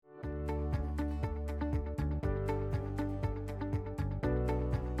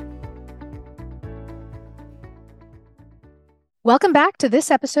Welcome back to this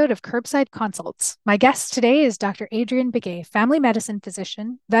episode of Curbside Consults. My guest today is Dr. Adriann Begay, family medicine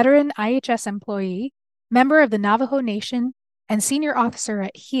physician, veteran IHS employee, member of the Navajo Nation, and senior officer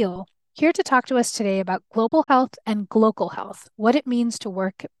at HEAL, here to talk to us today about global health and GLocal health, what it means to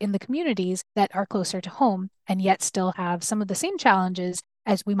work in the communities that are closer to home and yet still have some of the same challenges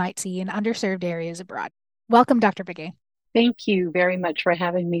as we might see in underserved areas abroad. Welcome, Dr. Begay. Thank you very much for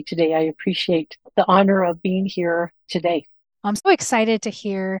having me today. I appreciate the honor of being here today. I'm so excited to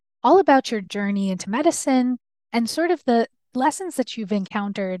hear all about your journey into medicine and sort of the lessons that you've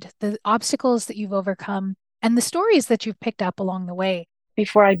encountered, the obstacles that you've overcome, and the stories that you've picked up along the way.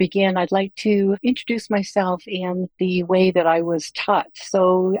 Before I begin, I'd like to introduce myself in the way that I was taught.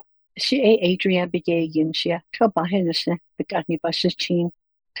 So, she Adriann Begay yin she Tábaahi Bít'ahnii Bashichin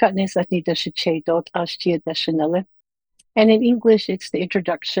Tl'aashchí'í Tl'aashchí'í. And in English, it's the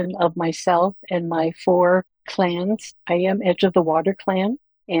introduction of myself and my four clans. I am Edge of the Water clan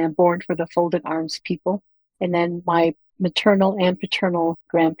and born for the Folded Arms people. And then my maternal and paternal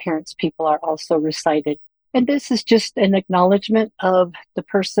grandparents' people are also recited. And this is just an acknowledgement of the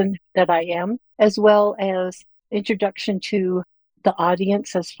person that I am, as well as introduction to the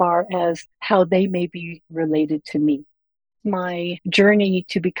audience as far as how they may be related to me. My journey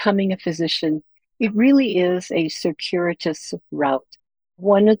to becoming a physician, it really is a circuitous route.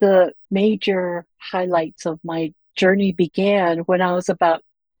 One of the major highlights of my journey began when I was about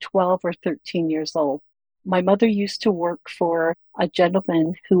 12 or 13 years old. My mother used to work for a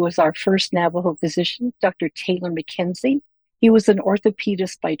gentleman who was our first Navajo physician, Dr. Taylor McKenzie. He was an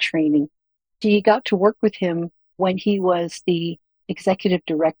orthopedist by training. She got to work with him when he was the executive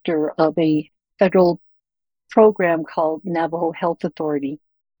director of a federal program called Navajo Health Authority,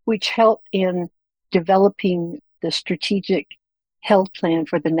 which helped in developing the strategic health plan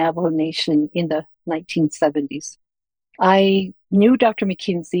for the Navajo Nation in the 1970s. I knew Dr.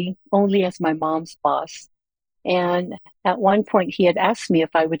 McKenzie only as my mom's boss. And at one point, he had asked me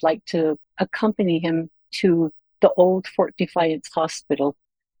if I would like to accompany him to the old Fort Defiance Hospital,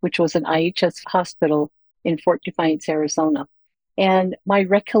 which was an IHS hospital in Fort Defiance, Arizona. And my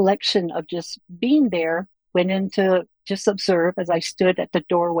recollection of just being there went in to just observe as I stood at the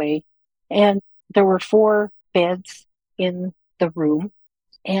doorway. And there were four beds in the room.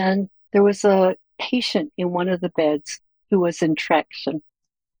 And there was a patient in one of the beds who was in traction.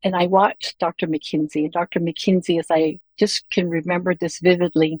 And I watched Dr. McKenzie. And Dr. McKenzie, as I just can remember this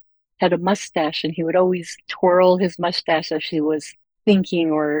vividly, had a mustache, and he would always twirl his mustache as he was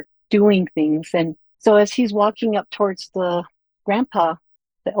thinking or doing things. And so as he's walking up towards the grandpa,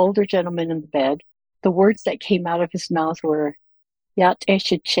 the older gentleman in the bed, the words that came out of his mouth were Yat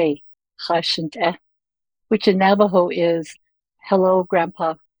Eshiche, which in Navajo is, "Hello,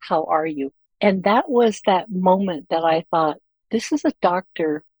 Grandpa, how are you?" And that was that moment that I thought, this is a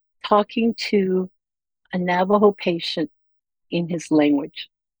doctor talking to a Navajo patient in his language.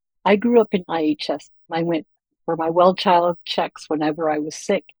 I grew up in IHS. I went for my well child checks whenever I was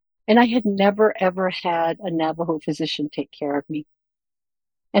sick, and I had never, ever had a Navajo physician take care of me.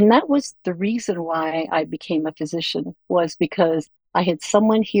 And that was the reason why I became a physician, was because I had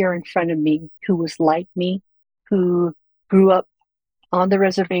someone here in front of me who was like me, who grew up on the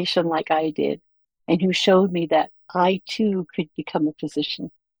reservation like I did, and who showed me that I too could become a physician.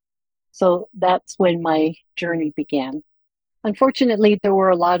 So that's when my journey began. Unfortunately, there were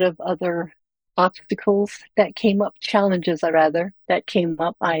a lot of other obstacles that came up, challenges, rather, that came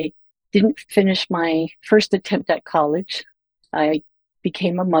up. I didn't finish my first attempt at college. I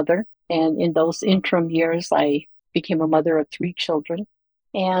became a mother, and in those interim years, I became a mother of three children,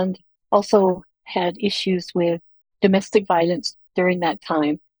 and also had issues with domestic violence during that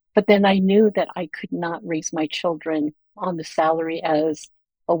time. But then I knew that I could not raise my children on the salary as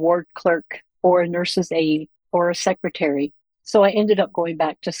a ward clerk or a nurse's aide or a secretary. So I ended up going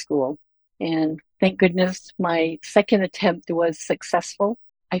back to school. And thank goodness my second attempt was successful.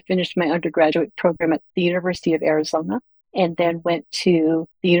 I finished my undergraduate program at the University of Arizona and then went to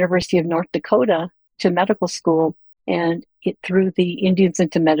the University of North Dakota to medical school and it through the Indians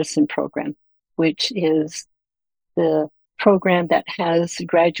into Medicine program, which is the program that has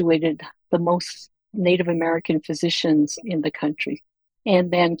graduated the most Native American physicians in the country,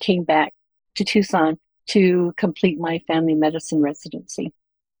 and then came back to Tucson to complete my family medicine residency.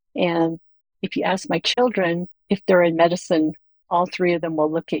 And if you ask my children if they're in medicine, all three of them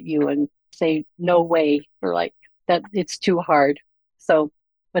will look at you and say, no way, or like, that it's too hard. So,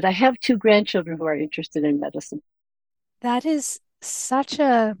 but I have two grandchildren who are interested in medicine. That is such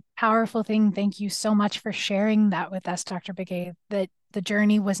a powerful thing. Thank you so much for sharing that with us, Dr. Begay, that the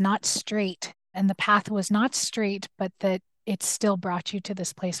journey was not straight and the path was not straight, but that it's still brought you to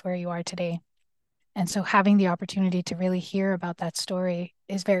this place where you are today. And so having the opportunity to really hear about that story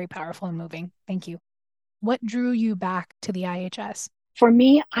is very powerful and moving. Thank you. What drew you back to the IHS? For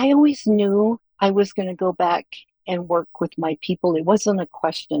me, I always knew I was going to go back and work with my people. It wasn't a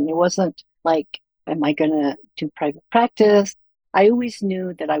question. It wasn't like, am I going to do private practice? I always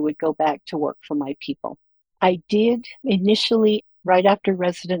knew that I would go back to work for my people. I did initially, right after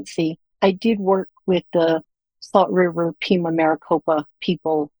residency, I did work with the Salt River Pima Maricopa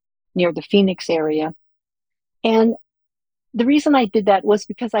people near the Phoenix area. And the reason I did that was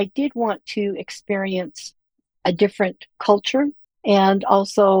because I did want to experience a different culture and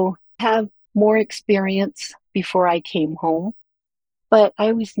also have more experience before I came home. But I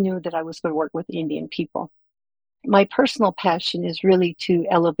always knew that I was going to work with Indian people. My personal passion is really to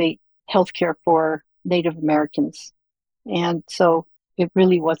elevate healthcare for Native Americans. And so it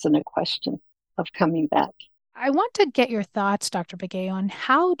really wasn't a question of coming back. I want to get your thoughts, Dr. Begay, on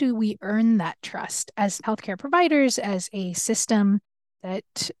how do we earn that trust as healthcare providers, as a system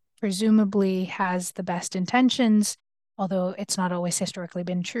that presumably has the best intentions, although it's not always historically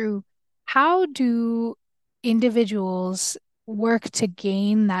been true. How do individuals work to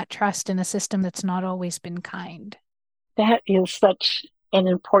gain that trust in a system that's not always been kind? That is such an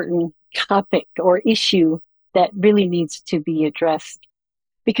important topic or issue that really needs to be addressed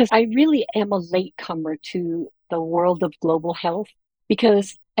because I really am a latecomer to the world of global health.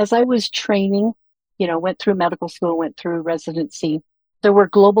 Because as I was training, went through medical school, went through residency, there were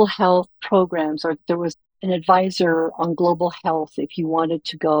global health programs, or there was an advisor on global health if you wanted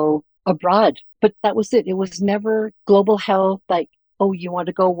to go abroad. But that was it. It was never global health like, oh, you want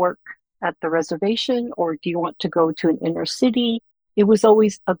to go work at the reservation, or do you want to go to an inner city? It was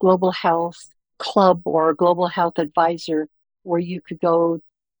always a global health club or a global health advisor where you could go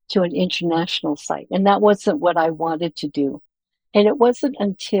to an international site. And that wasn't what I wanted to do. And it wasn't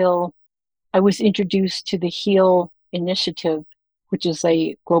until I was introduced to the HEAL initiative, which is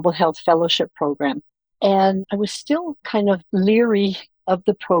a global health fellowship program. And I was still kind of leery of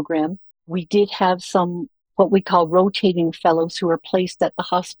the program. We did have some what we call rotating fellows who were placed at the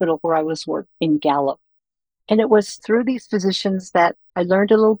hospital where I was working in Gallup. And it was through these physicians that I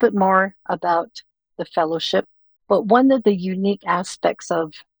learned a little bit more about the fellowship. But one of the unique aspects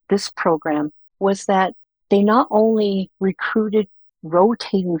of this program was that they not only recruited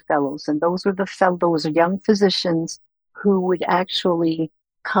rotating fellows, and those were those young physicians who would actually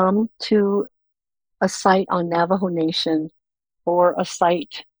come to a site on Navajo Nation or a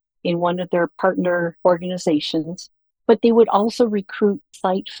site in one of their partner organizations, but they would also recruit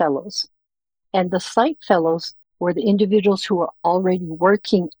site fellows. And the site fellows were the individuals who were already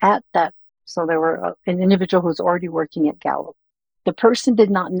working at that. So there were an individual who was already working at Gallup. The person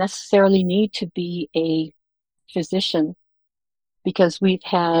did not necessarily need to be a physician because we've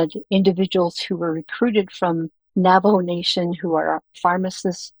had individuals who were recruited from Navajo Nation who are a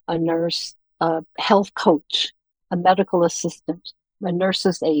pharmacist, a nurse, a health coach, a medical assistant, a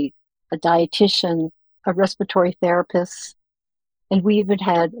nurse's aide, a dietitian, a respiratory therapist, and we even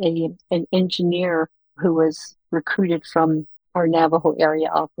had an engineer who was recruited from our Navajo area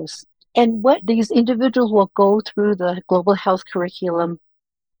office. And what these individuals will go through the global health curriculum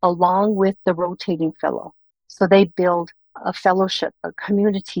along with the rotating fellow. So they build a fellowship, a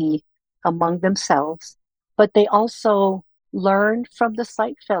community among themselves, but they also learn from the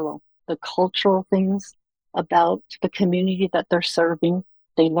site fellow the cultural things about the community that they're serving.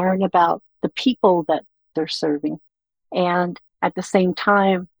 They learn about the people that they're serving. And at the same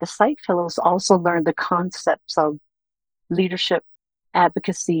time, the site fellows also learn the concepts of leadership,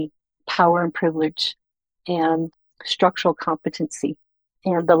 advocacy, power and privilege, and structural competency.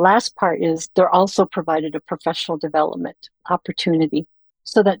 And the last part is they're also provided a professional development opportunity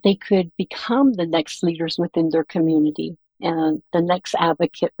so that they could become the next leaders within their community and the next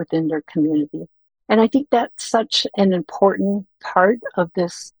advocate within their community. And I think that's such an important part of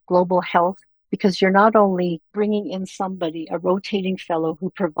this global health because you're not only bringing in somebody, a rotating fellow who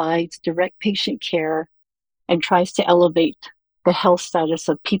provides direct patient care and tries to elevate the health status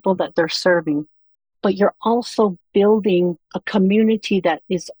of people that they're serving, but you're also building a community that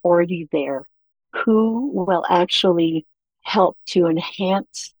is already there who will actually help to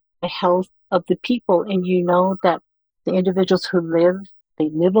enhance the health of the people. And you know that the individuals they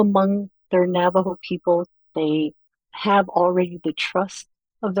live among their Navajo people, they have already the trust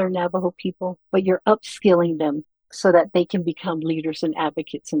of their Navajo people, but you're upskilling them so that they can become leaders and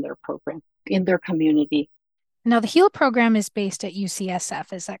advocates in their program, in their community. Now, the HEAL program is based at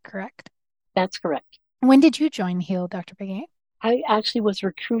UCSF, is that correct? That's correct. When did you join HEAL, Dr. Begay? I actually was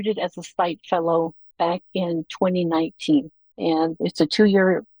recruited as a site fellow back in 2019. And it's a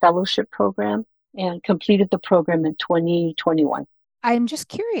 2-year fellowship program and completed the program in 2021. I'm just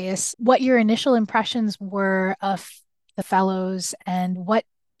curious what your initial impressions were of the fellows and what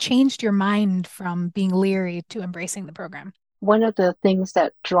changed your mind from being leery to embracing the program. One of the things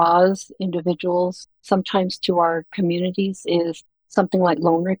that draws individuals sometimes to our communities is something like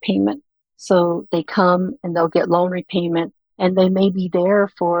loan repayment. So they come and they'll get loan repayment, and they may be there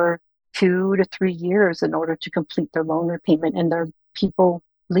for 2 to 3 years in order to complete their loan repayment, and their people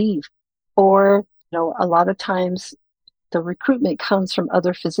leave. Or, a lot of times the recruitment comes from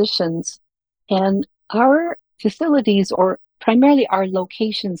other physicians, and our facilities, or primarily our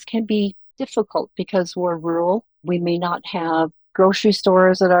locations, can be difficult because we're rural. We may not have grocery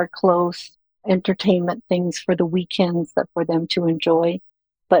stores that are close, entertainment things for the weekends that for them to enjoy.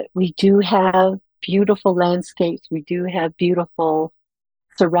 But we do have beautiful landscapes. We do have beautiful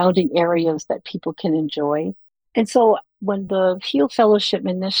surrounding areas that people can enjoy. And so when the Heal Fellowship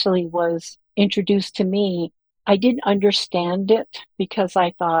initially was introduced to me, I didn't understand it because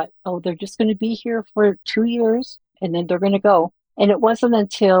I thought, oh, they're just going to be here for 2 years and then they're going to go. And it wasn't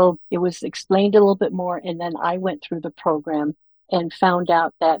until it was explained a little bit more, and then I went through the program and found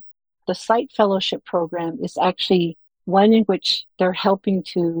out that the Site Fellowship program is actually one in which they're helping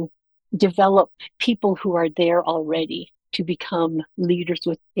to develop people who are there already to become leaders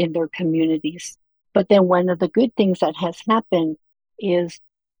within their communities. But then one of the good things that has happened is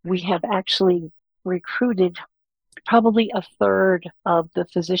we have actually recruited probably a third of the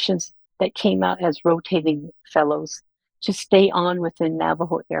physicians that came out as rotating fellows to stay on within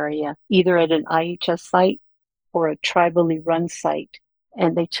Navajo area, either at an IHS site or a tribally run site.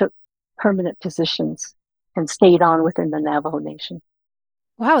 And they took permanent positions and stayed on within the Navajo Nation.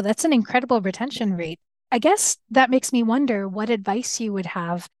 Wow, that's an incredible retention rate. I guess that makes me wonder what advice you would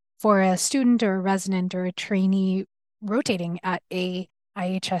have for a student or a resident or a trainee rotating at a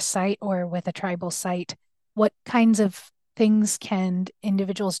IHS site or with a tribal site. What kinds of things can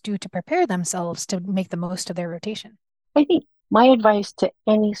individuals do to prepare themselves to make the most of their rotation? I think my advice to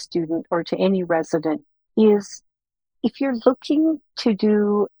any student or to any resident is, if you're looking to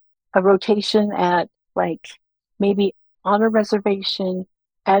do a rotation at, like, maybe on a reservation,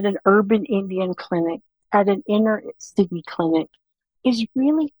 at an urban Indian clinic, at an inner city clinic, is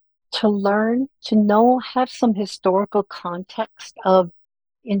really to learn to know, have some historical context of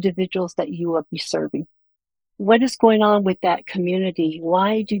individuals that you will be serving. What is going on with that community?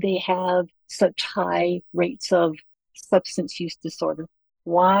 Why do they have such high rates of substance use disorder?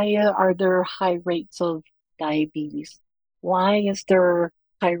 Why are there high rates of diabetes? Why is there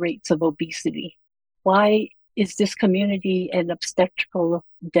high rates of obesity? Why is this community an obstetrical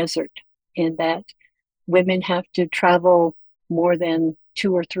desert in that women have to travel more than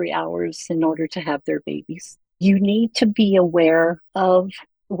 2 or 3 hours in order to have their babies? You need to be aware of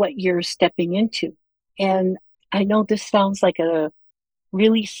what you're stepping into. And I know this sounds like a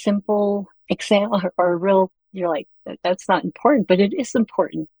really simple example, or a real, you're like, that's not important, but it is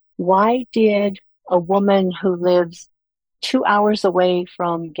important. Why did a woman who lives 2 hours away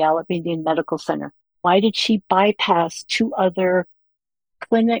from Gallup Indian Medical Center, why did she bypass two other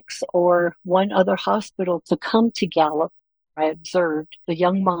clinics or one other hospital to come to Gallup? I observed the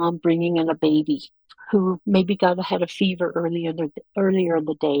young mom bringing in a baby who maybe had a fever earlier in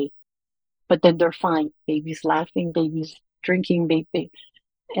the day, but then they're fine. Baby's laughing, baby's drinking, baby.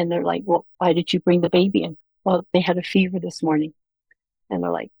 And they're like, well, why did you bring the baby in? Well, they had a fever this morning. And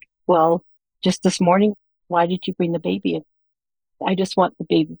they're like, well, just this morning, why did you bring the baby in? I just want the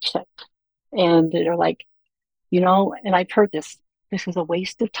baby checked. And they're like, and I've heard this. This is a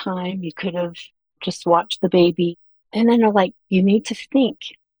waste of time. You could have just watched the baby. And then they're like, you need to think,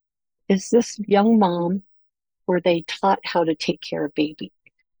 is this young mom, were they taught how to take care of baby?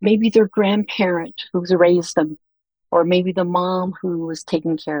 Maybe their grandparent who's raised them, or maybe the mom who was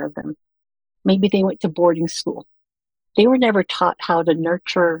taking care of them. Maybe they went to boarding school. They were never taught how to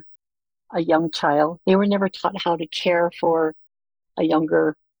nurture a young child. They were never taught how to care for a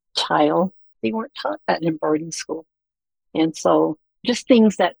younger child. They weren't taught that in boarding school. And so just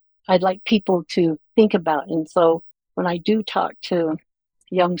things that I'd like people to think about. And so when I do talk to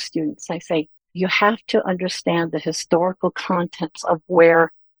young students, I say, you have to understand the historical contents of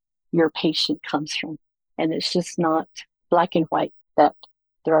where your patient comes from. And it's just not black and white, that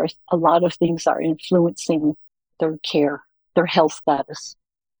there are a lot of things that are influencing their care, their health status.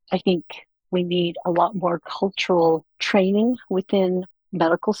 I think we need a lot more cultural training within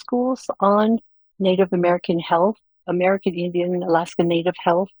medical schools on Native American health, American Indian, Alaskan Native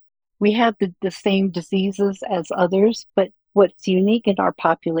health. We have the same diseases as others, but what's unique in our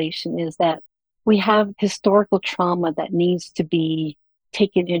population is that we have historical trauma that needs to be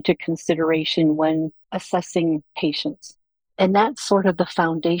taken into consideration when assessing patients. And that's sort of the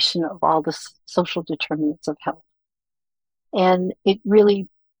foundation of all the social determinants of health. And it really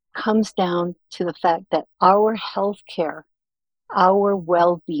comes down to the fact that our health care, our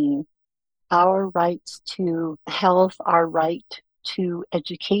well being, our rights to health, our right to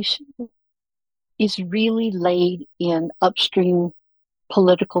education is really laid in upstream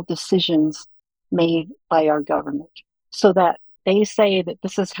political decisions made by our government. So that they say that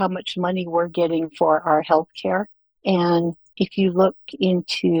this is how much money we're getting for our health care. And if you look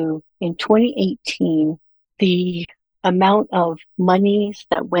into in 2018, the amount of monies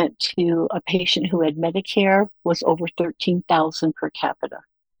that went to a patient who had Medicare was over 13,000 per capita.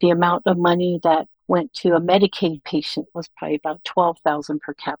 The amount of money that went to a Medicaid patient was probably about 12,000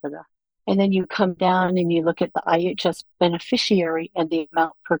 per capita. And then you come down and you look at the IHS beneficiary, and the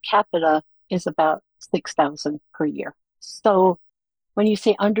amount per capita is about 6,000 per year. So when you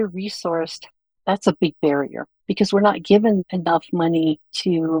say under resourced, that's a big barrier because we're not given enough money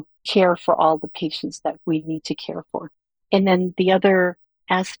to care for all the patients that we need to care for. And then the other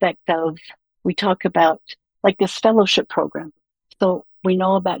aspect of, we talk about like this fellowship program. So we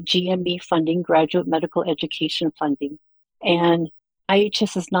know about GME funding, graduate medical education funding, and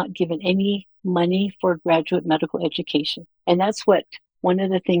IHS has not given any money for graduate medical education. And that's what one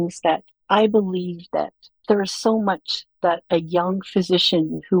of the things that I believe that there is so much that a young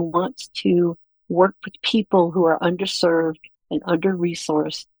physician who wants to work with people who are underserved and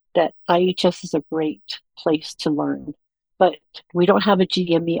under-resourced, that IHS is a great place to learn. But we don't have a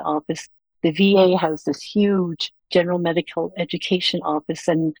GME office. The VA has this huge general medical education office,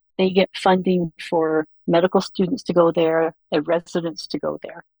 and they get funding for medical students to go there and residents to go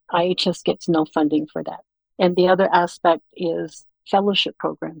there. IHS gets no funding for that. And the other aspect is fellowship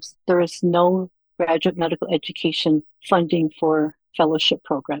programs. There is no graduate medical education funding for fellowship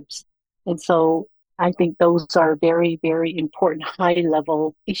programs. And so I think those are very, very important high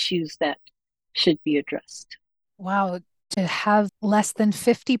level issues that should be addressed. Wow, to have less than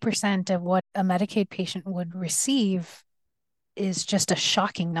 50% of what a Medicaid patient would receive is just a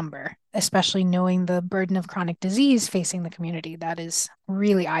shocking number, especially knowing the burden of chronic disease facing the community. That is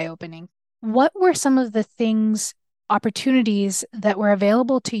really eye-opening. What were some of the things, opportunities that were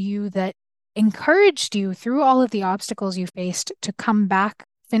available to you that encouraged you through all of the obstacles you faced to come back,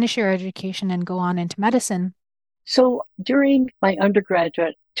 finish your education, and go on into medicine? So during my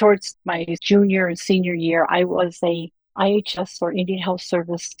undergraduate, towards my junior and senior year, I was a IHS or Indian Health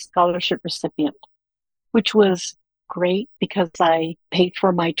Service scholarship recipient, which was great because I paid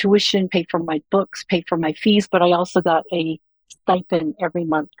for my tuition, paid for my books, paid for my fees, but I also got a stipend every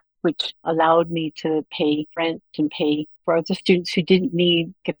month, which allowed me to pay rent and pay for other students who didn't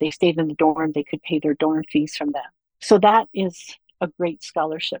need, if they stayed in the dorm, they could pay their dorm fees from that. So that is a great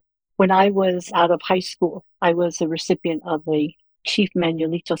scholarship. When I was out of high school, I was a recipient of a Chief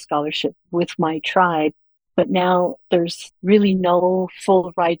Manuelito scholarship with my tribe. But now there's really no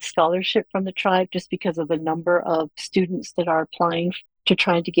full ride scholarship from the tribe just because of the number of students that are applying to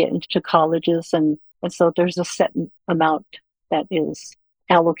trying to get into colleges. And so there's a set amount that is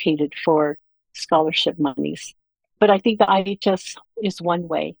allocated for scholarship monies. But I think the IHS is one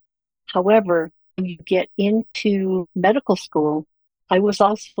way. However, when you get into medical school, I was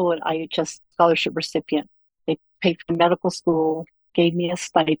also an IHS scholarship recipient. They paid for medical school, gave me a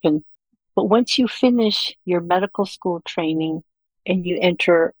stipend. But once you finish your medical school training and you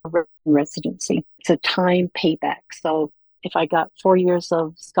enter a residency, it's a time payback. So if I got 4 years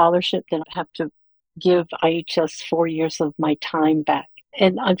of scholarship, then I have to give IHS 4 years of my time back.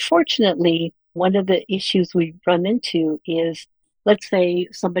 And unfortunately, one of the issues we run into is, let's say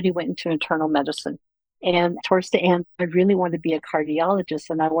somebody went into internal medicine. And towards the end, I really want to be a cardiologist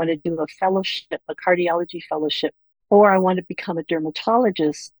and I want to do a fellowship, a cardiology fellowship, or I want to become a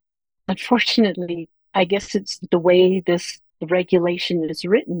dermatologist. Unfortunately, I guess it's the way this regulation is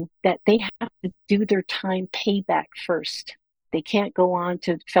written that they have to do their time payback first. They can't go on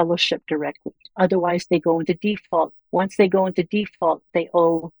to fellowship directly. Otherwise, they go into default. Once they go into default, they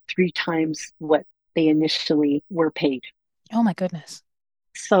owe 3 times what they initially were paid. Oh my goodness.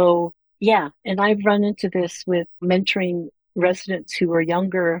 So, yeah, and I've run into this with mentoring residents who were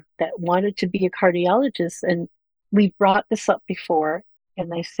younger that wanted to be a cardiologist. And we brought this up before. And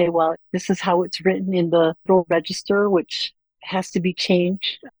they say, well, this is how it's written in the Federal Register, which has to be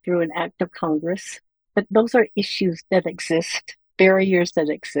changed through an act of Congress. But those are issues that exist, barriers that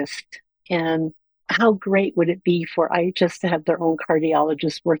exist. And how great would it be for IHS to have their own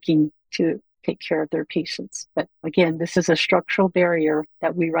cardiologists working to take care of their patients. But again, this is a structural barrier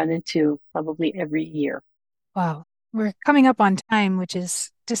that we run into probably every year. Wow. We're coming up on time, which is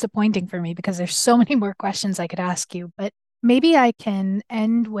disappointing for me because there's so many more questions I could ask you. But maybe I can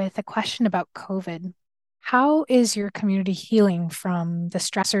end with a question about COVID. How is your community healing from the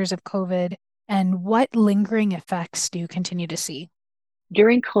stressors of COVID, and what lingering effects do you continue to see?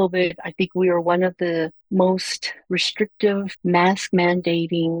 During COVID, I think we were one of the most restrictive mask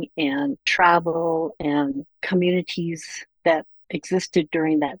mandating and travel and communities that existed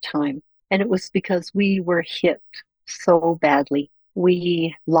during that time. And it was because we were hit so badly.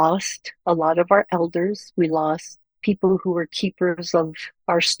 We lost a lot of our elders. We lost people who were keepers of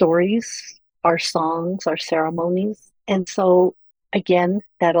our stories, our songs, our ceremonies. And so, again,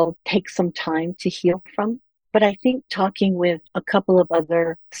 that'll take some time to heal from. But I think talking with a couple of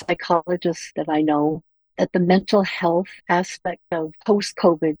other psychologists that I know, that the mental health aspect of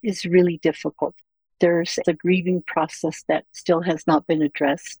post-COVID is really difficult. There's a grieving process that still has not been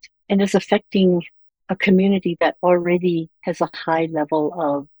addressed and is affecting a community that already has a high level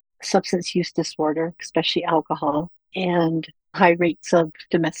of substance use disorder, especially alcohol, and high rates of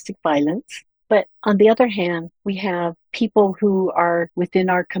domestic violence. But on the other hand, we have people who are within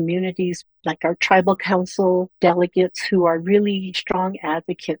our communities, like our tribal council delegates, who are really strong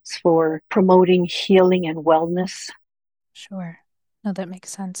advocates for promoting healing and wellness. Sure. No, that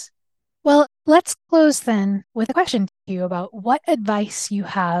makes sense. Well, let's close then with a question to you about what advice you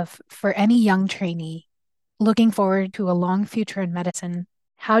have for any young trainee looking forward to a long future in medicine.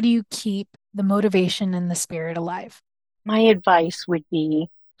 How do you keep the motivation and the spirit alive? My advice would be,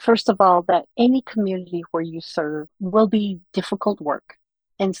 first of all, that any community where you serve will be difficult work.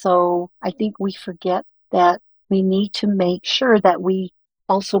 And so I think we forget that we need to make sure that we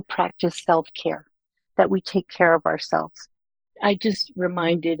also practice self-care, that we take care of ourselves. I just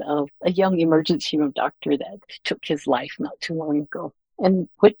reminded of a young emergency room doctor that took his life not too long ago. And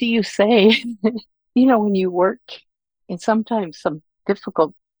what do you say? When you work in sometimes some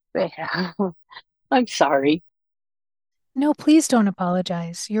difficult, I'm sorry. No, please don't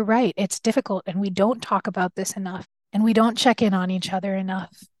apologize. You're right. It's difficult, and we don't talk about this enough, and we don't check in on each other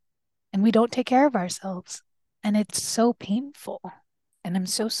enough, and we don't take care of ourselves. And it's so painful. And I'm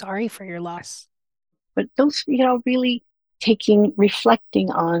so sorry for your loss. But those, really reflecting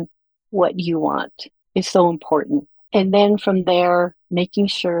on what you want is so important. And then from there, making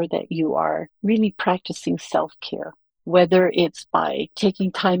sure that you are really practicing self-care, whether it's by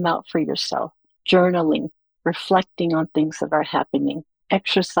taking time out for yourself, journaling, reflecting on things that are happening,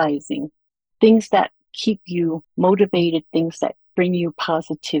 exercising, things that keep you motivated, things that bring you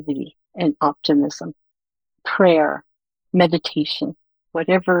positivity and optimism, prayer, meditation,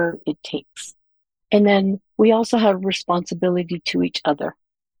 whatever it takes. And then we also have responsibility to each other.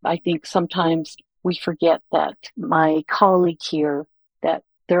 I think sometimes we forget that my colleague here, that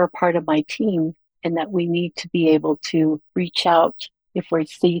they're a part of my team, and that we need to be able to reach out if we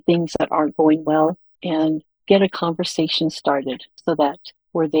see things that aren't going well and get a conversation started so that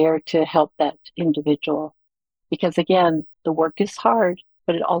we're there to help that individual. Because again, the work is hard,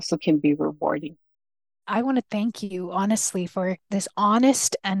 but it also can be rewarding. I want to thank you, honestly, for this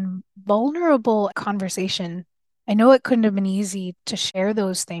honest and vulnerable conversation. I know it couldn't have been easy to share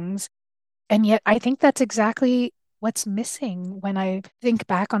those things. And yet, I think that's exactly what's missing when I think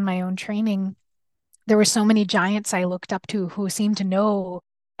back on my own training. There were so many giants I looked up to who seemed to know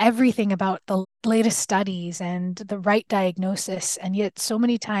everything about the latest studies and the right diagnosis. And yet, so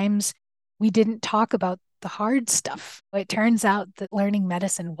many times we didn't talk about the hard stuff. It turns out that learning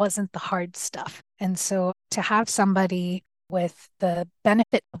medicine wasn't the hard stuff. And so to have somebody with the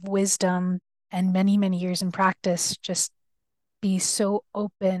benefit of wisdom and many, many years in practice just be so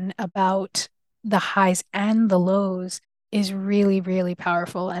open about the highs and the lows is really, really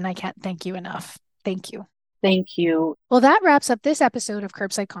powerful. And I can't thank you enough. Thank you. Thank you. Well, that wraps up this episode of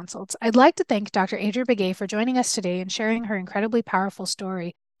Curbside Consults. I'd like to thank Dr. Adriann Begay for joining us today and sharing her incredibly powerful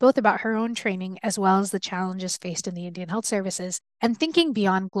story, both about her own training as well as the challenges faced in the Indian Health Services and thinking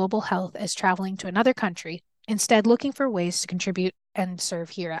beyond global health as traveling to another country, instead looking for ways to contribute and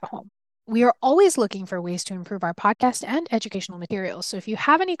serve here at home. We are always looking for ways to improve our podcast and educational materials. So if you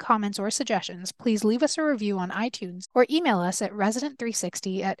have any comments or suggestions, please leave us a review on iTunes or email us at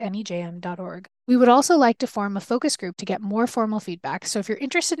resident360@nejm.org. We would also like to form a focus group to get more formal feedback. So if you're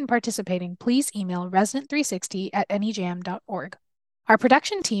interested in participating, please email resident360@nejm.org. Our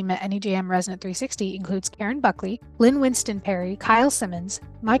production team at NEJM Resident 360 includes Karen Buckley, Lynn Winston Perry, Kyle Simmons,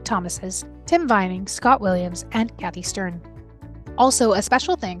 Mike Thomases, Tim Vining, Scott Williams, and Kathy Stern. Also, a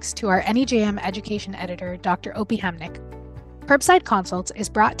special thanks to our NEJM education editor, Dr. Opie Hamnick. Curbside Consults is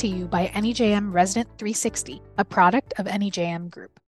brought to you by NEJM Resident 360, a product of NEJM Group.